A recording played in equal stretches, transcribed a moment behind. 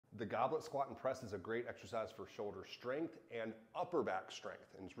The goblet squat and press is a great exercise for shoulder strength and upper back strength,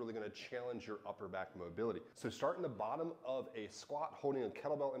 and it's really gonna challenge your upper back mobility. So start in the bottom of a squat, holding a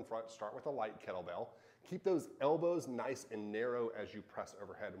kettlebell in front. Start with a light kettlebell. Keep those elbows nice and narrow as you press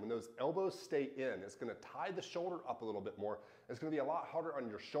overhead. When those elbows stay in, it's gonna tie the shoulder up a little bit more. It's gonna be a lot harder on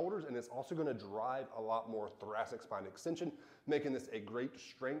your shoulders, and it's also gonna drive a lot more thoracic spine extension, making this a great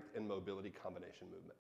strength and mobility combination movement.